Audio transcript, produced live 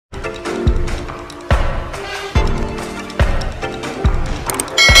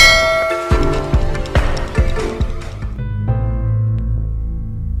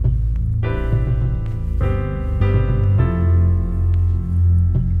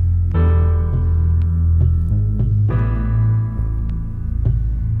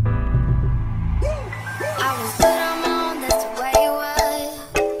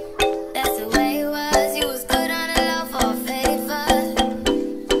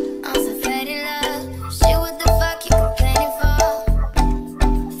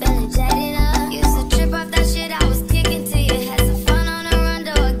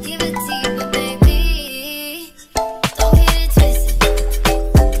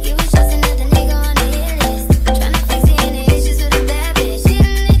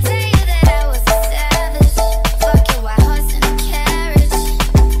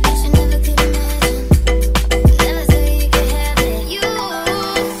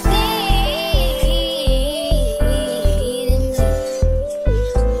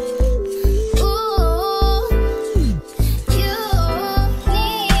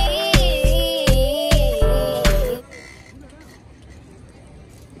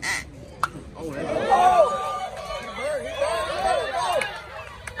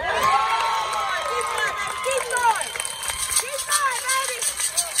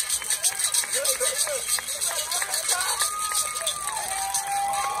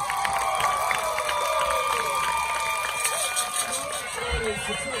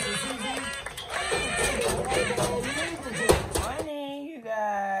Morning, you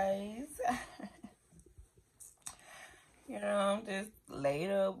guys. You know, I'm just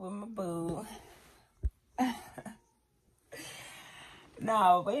laid up with my boo.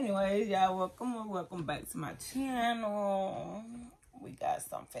 No, but anyways, y'all, welcome back to my channel. We got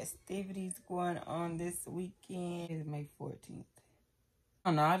some festivities going on this weekend. It's May 14th.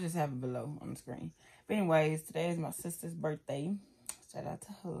 Oh no, I'll just have it below on the screen. But anyways, today is my sister's birthday. Shout out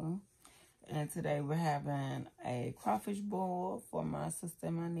to her. And today we're having a crawfish boil for my sister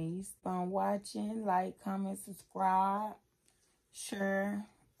and my niece. Fun watching, like, comment, subscribe, share,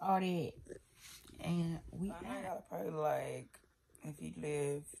 all that. And we gotta probably, like, if you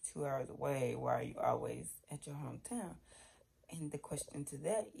live 2 hours away, why are you always at your hometown? And the question to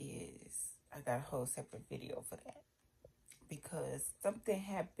that is, I got a whole separate video for that. Because something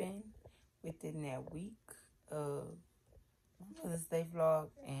happened within that week of my Mother's Day vlog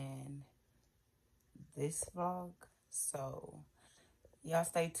and this vlog. So y'all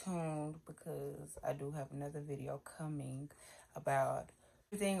stay tuned because I do have another video coming about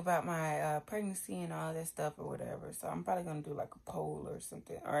everything about my pregnancy and all that stuff or whatever. So I'm probably gonna do like a poll or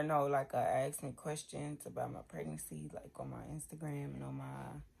something, or no, like ask me questions about my pregnancy, like on my Instagram and on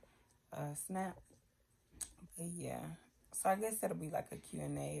my Snap. But yeah, so I guess that'll be like a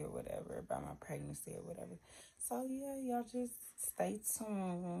Q&A or whatever about my pregnancy or whatever. So yeah, y'all just stay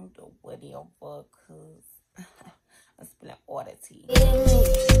tuned or whatever, cause I'm spilling all the tea.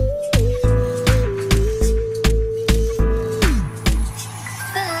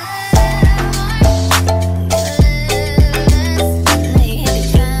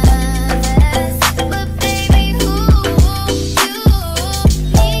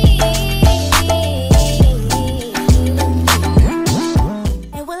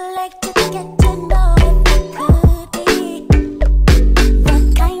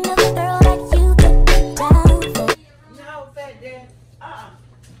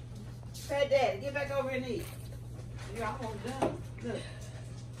 Fat Daddy, get back over and eat. You're almost done. Look.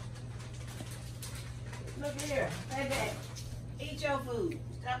 Look here. Fat Daddy. Eat your food.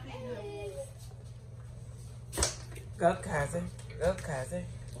 Stop eating your food. Go, Kaiser. Go, Kaiser.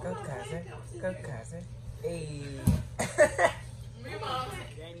 Go, Kaiser. Go, Kaiser. Hey.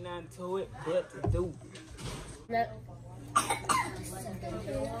 Ain't nothing to it but to do.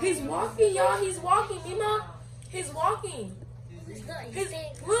 He's walking, y'all. He's walking. Mima, he's walking.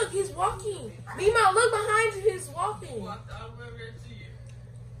 Look, he's walking. Mima, look behind you. He's walking.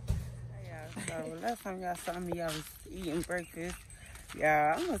 So last time y'all saw me, I was eating breakfast.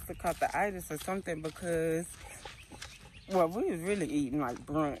 Yeah, I must have caught the itis or something because, well, we was really eating like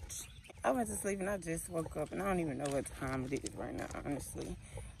brunch. I went to sleep and I just woke up and I don't even know what time it is right now, honestly.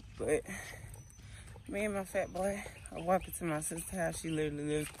 But me and my fat boy are walking to my sister's house. She literally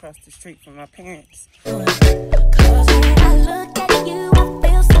lives across the street from my parents.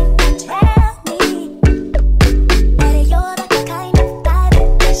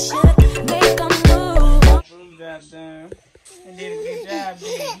 Done. I did a good job,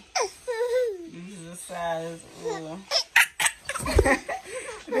 baby. This is a size,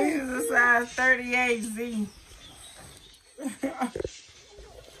 this is a size 38Z.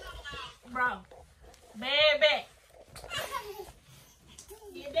 Bro, baby,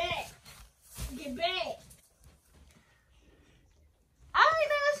 get back, get back. I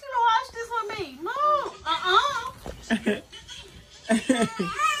ain't asked you to watch this with me. Move.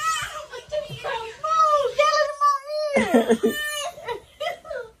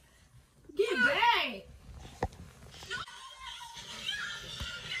 Get back.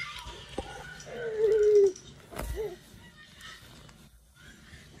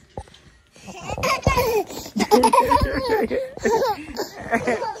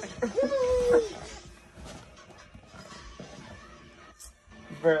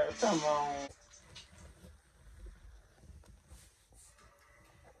 Bruh, come on.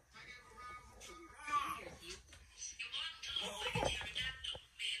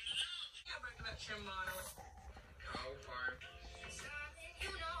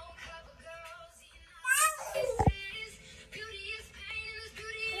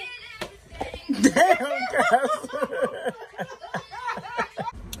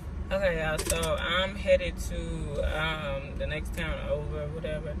 Okay, y'all, so I'm headed to the next town over or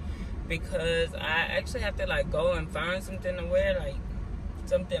whatever because I actually have to like go and find something to wear, like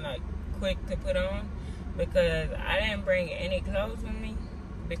something like quick to put on, because I didn't bring any clothes with me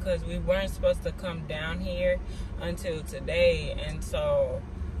because we weren't supposed to come down here until today, and so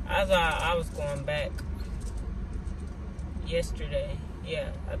I thought I was going back yesterday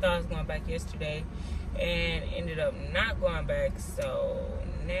yeah, I thought I was going back yesterday and ended up not going back. So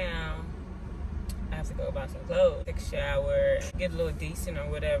now I have to go buy some clothes, take a shower, get a little decent or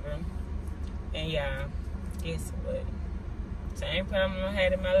whatever. And yeah, guess what? Same problem I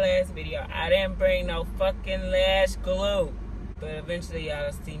had in my last video. I didn't bring no fucking lash glue. But eventually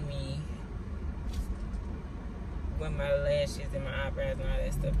y'all see me with my lashes and my eyebrows and all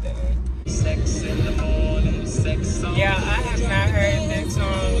that stuff done. Sex in the morning, sex on. Yeah, I have not heard this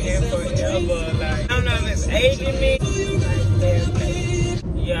song in forever. Like, I don't know if it's aging me.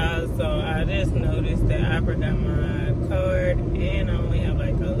 Yeah, so I just noticed that I forgot my card and I only have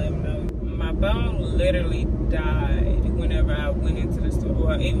like $11. My phone literally died whenever I went into the store.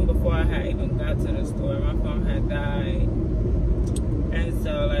 Well, even before I had even got to the store, my phone had died. And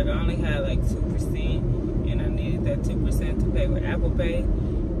so like I only had like 2%, and I needed that 2% to pay with Apple Pay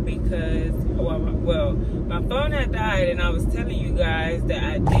because well my phone had died, and I was telling you guys that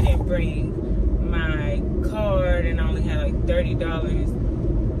I didn't bring my card and I only had like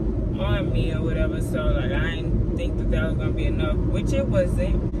 $30 on me or whatever. So like I didn't think that was gonna be enough, which it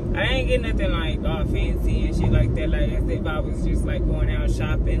wasn't. I didn't get nothing like all fancy and shit like that, like as if I was just like going out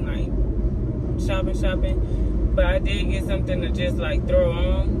shopping, like shopping. But I did get something to just like throw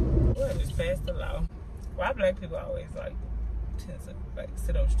on. Well, just pass the law. Why black people always like tend to like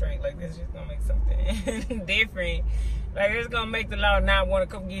sit up straight? Like this just gonna make something different. Like it's gonna make the law not want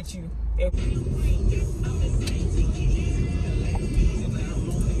to come get you.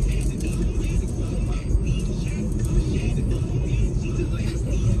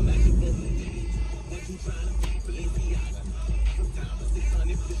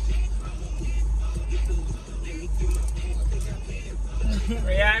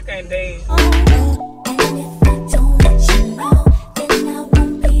 Yeah, I can't dance.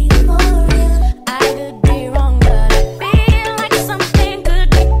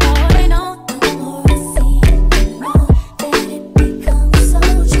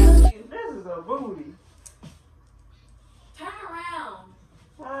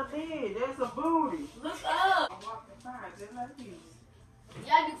 That's a booty. Look up. I'm walking fine, just like this.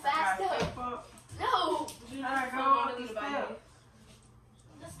 Y'all do fast stuff. No. I go up the steps.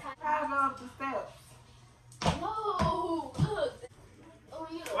 I go up the steps. No. Look. Oh,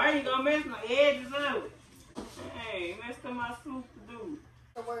 yeah. Why you gonna mess my edges up? Hey, messed up my soup to do.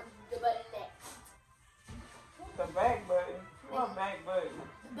 The button next. The back button? What back button?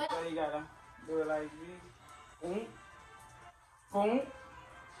 So you gotta do it like this. Boom. Boom.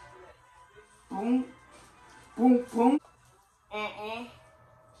 Boom, boom, boom.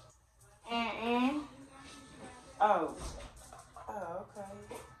 Oh, okay.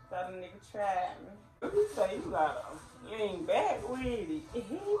 Thought a nigga tried me. What you say you got to lean back with it?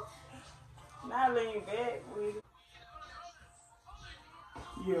 Not lean back with it.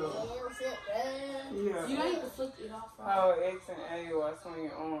 Yeah. Yeah. You don't even flip it off. Oh, X and A while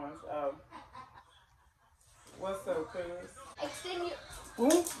swinging arms. Oh. What's up, cuz? Extend your... Boom,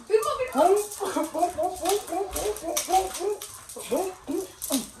 boom, boom, boom, boom, boom, boom,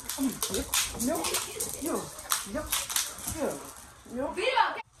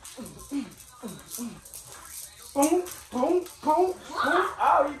 boom, boom.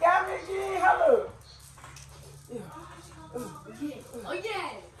 Oh, you got me again? Hello. Oh, yeah.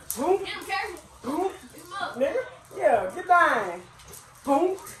 Boom, boom, nigga. Yeah, get down. Boom,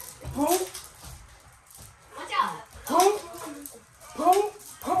 boom. Watch out. Boom, boom,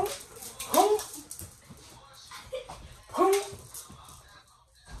 boom, boom, boom.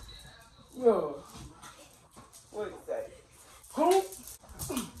 Yo, what is that? Boom.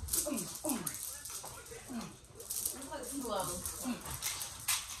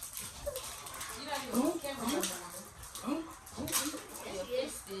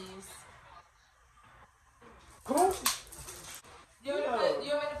 You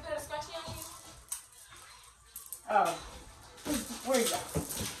want me to put a scrunchie on you?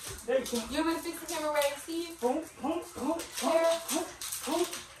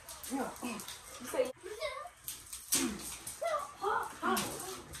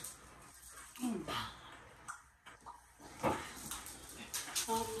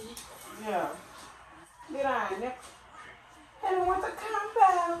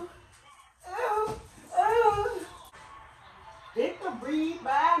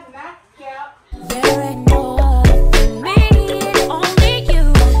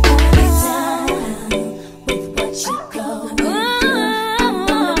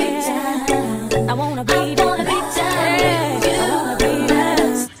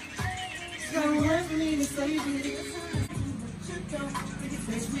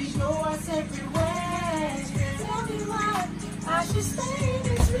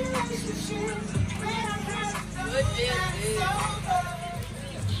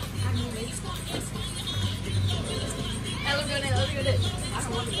 I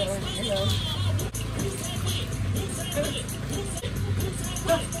don't want to go in the hill.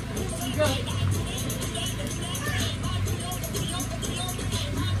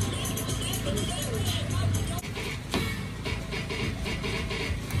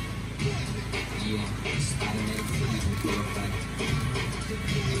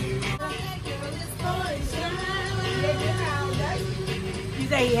 You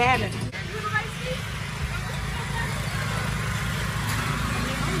say he had it.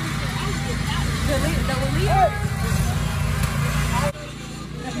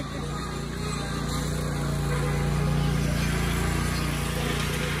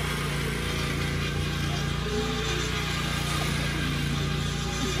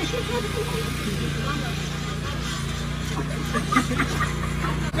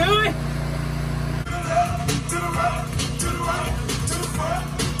 Do it.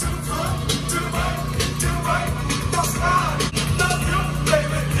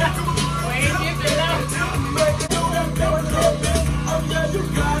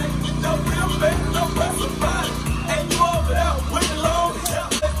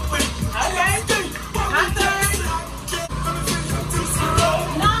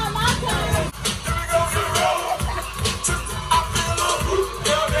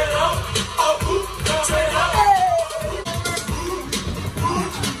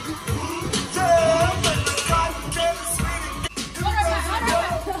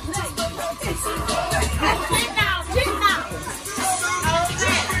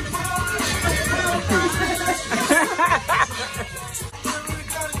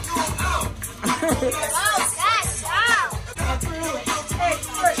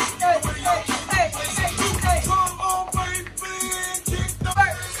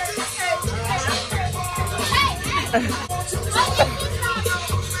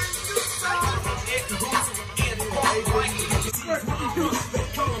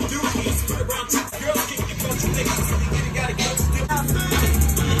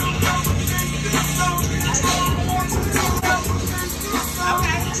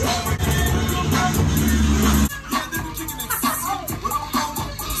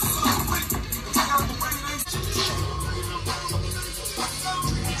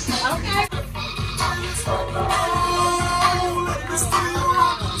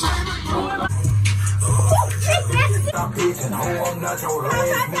 bitching, oh, I'm not your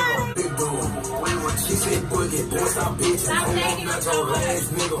last nigga. Big dude. She said, boy, get boy, stop bitching. Oh, I'm not your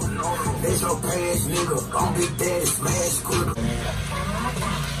last nigga. That's your past nigga. I'm Big Daddy, smash quicker.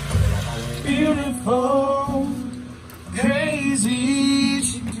 Beautiful, crazy,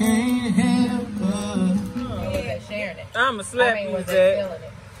 she can't help her. Sharing it. I'm a slap you, was Jack. they selling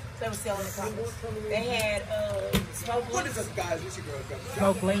it? They were selling the comments. They had smoke. What is this, guys? What's your girl come?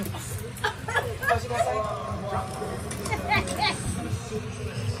 Smoke links. What you gonna say?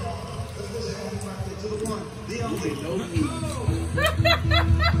 They only know me.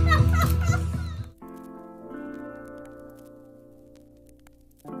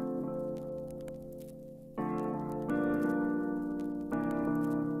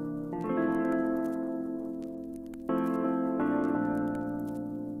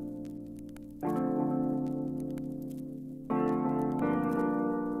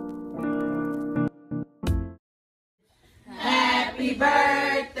 Happy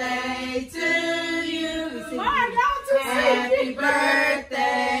birthday to you. Happy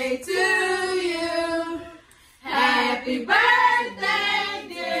birthday to you. Happy birthday,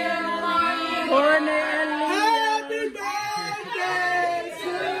 dear Moreee. Happy birthday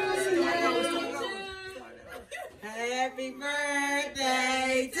to you. Happy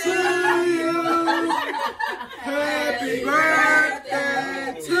birthday to you. Happy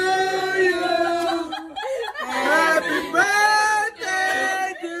birthday to you. Happy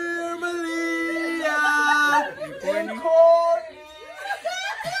birthday, dear Malia and Courtney.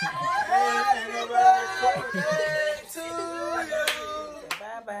 Happy birthday to you.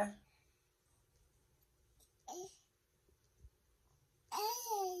 Bye-bye.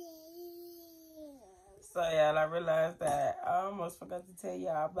 So, y'all, I realized that I almost forgot to tell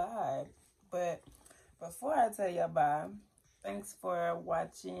y'all bye. But before I tell y'all bye, thanks for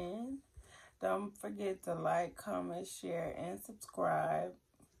watching. Don't forget to like, comment, share, and subscribe.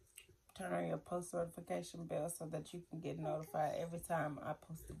 Turn on your post notification bell so that you can get notified every time I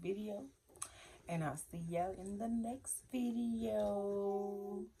post a video. And I'll see y'all in the next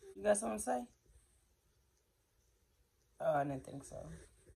video. You got something to say? Oh, I didn't think so.